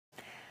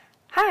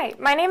Hi,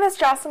 my name is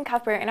Jocelyn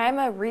Cuthburt, and I'm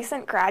a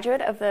recent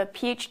graduate of the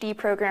PhD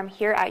program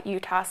here at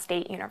Utah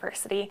State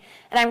University,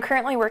 and I'm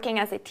currently working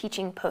as a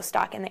teaching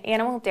postdoc in the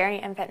Animal, Dairy,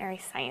 and Veterinary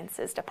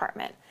Sciences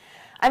Department.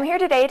 I'm here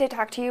today to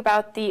talk to you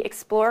about the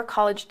Explore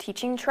College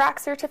Teaching Track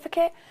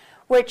certificate,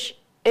 which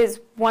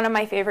is one of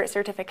my favorite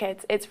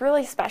certificates. It's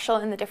really special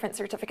in the different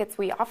certificates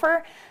we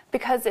offer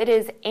because it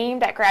is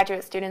aimed at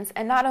graduate students,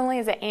 and not only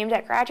is it aimed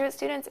at graduate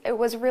students, it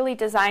was really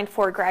designed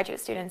for graduate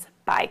students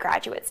by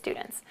graduate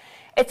students.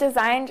 It's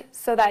designed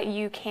so that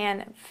you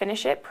can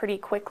finish it pretty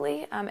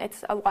quickly.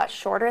 It's a lot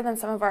shorter than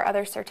some of our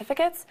other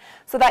certificates,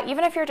 so that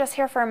even if you're just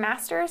here for a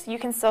master's, you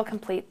can still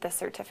complete the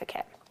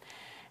certificate.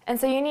 And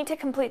so you need to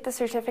complete the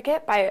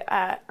certificate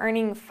by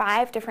earning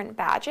 5 different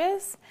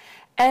badges.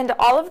 And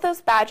all of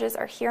those badges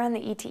are here on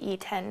the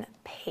ETE10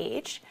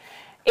 page.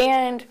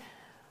 And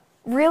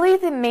really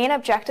the main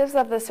objectives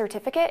of the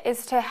certificate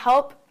is to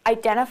help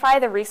identify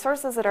the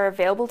resources that are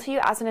available to you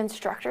as an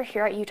instructor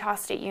here at Utah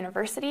State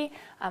University.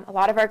 A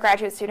lot of our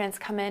graduate students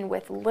come in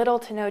with little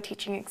to no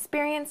teaching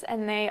experience,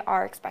 and they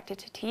are expected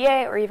to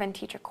TA or even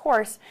teach a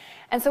course.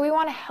 And so we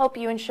want to help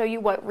you and show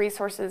you what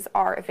resources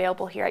are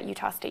available here at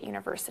Utah State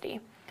University.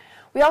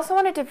 We also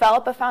want to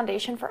develop a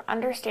foundation for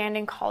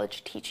understanding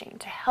college teaching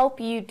to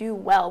help you do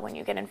well when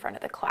you get in front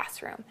of the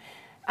classroom.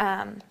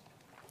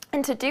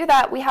 And to do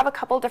that, we have a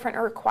couple different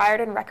required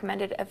and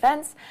recommended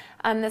events.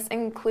 This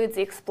includes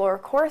the Explore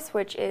course,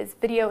 which is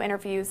video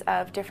interviews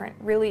of different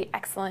really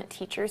excellent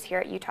teachers here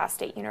at Utah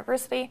State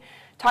University,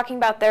 talking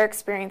about their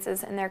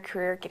experiences in their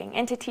career getting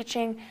into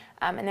teaching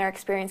and their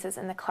experiences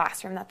in the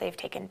classroom that they've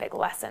taken big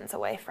lessons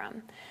away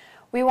from.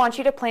 We want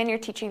you to plan your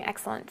teaching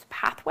excellence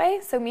pathway,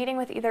 so meeting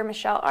with either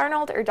Michelle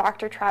Arnold or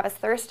Dr. Travis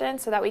Thurston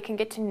so that we can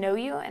get to know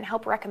you and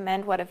help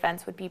recommend what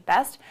events would be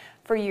best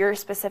for your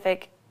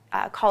specific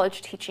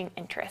college teaching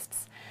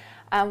interests.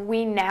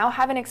 We now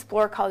have an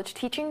Explore College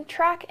Teaching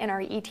track in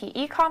our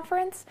ETE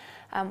Conference,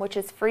 which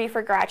is free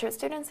for graduate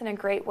students and a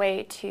great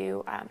way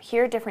to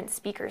hear different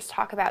speakers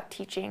talk about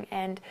teaching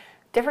and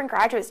different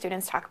graduate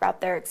students talk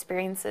about their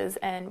experiences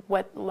and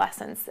what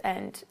lessons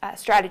and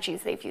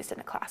strategies they've used in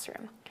the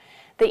classroom.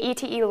 The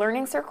ETE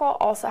Learning Circle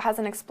also has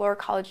an Explore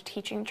College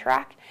Teaching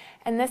track,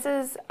 and this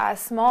is a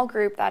small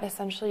group that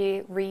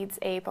essentially reads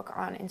a book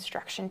on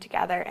instruction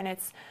together, and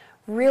it's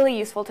really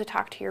useful to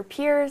talk to your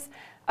peers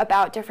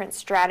about different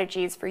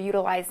strategies for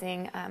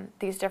utilizing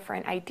these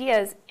different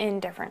ideas in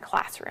different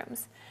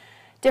classrooms.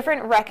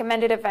 Different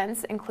recommended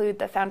events include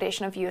the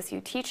Foundation of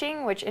USU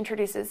Teaching, which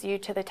introduces you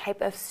to the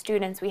type of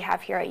students we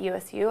have here at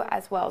USU,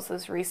 as well as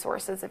those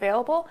resources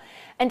available,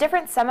 and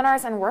different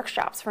seminars and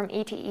workshops from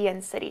ETE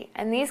and City.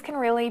 And these can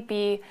really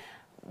be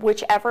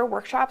whichever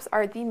workshops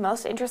are the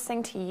most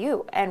interesting to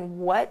you and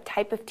what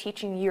type of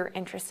teaching you're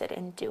interested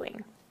in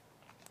doing.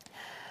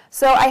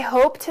 So I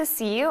hope to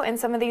see you in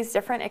some of these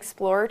different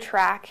Explore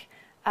track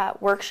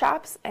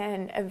workshops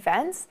and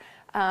events.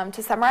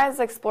 To summarize,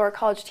 the Explore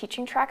College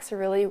Teaching track is a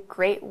really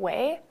great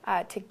way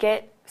to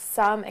get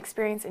some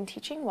experience in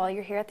teaching while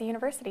you're here at the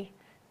university.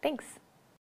 Thanks.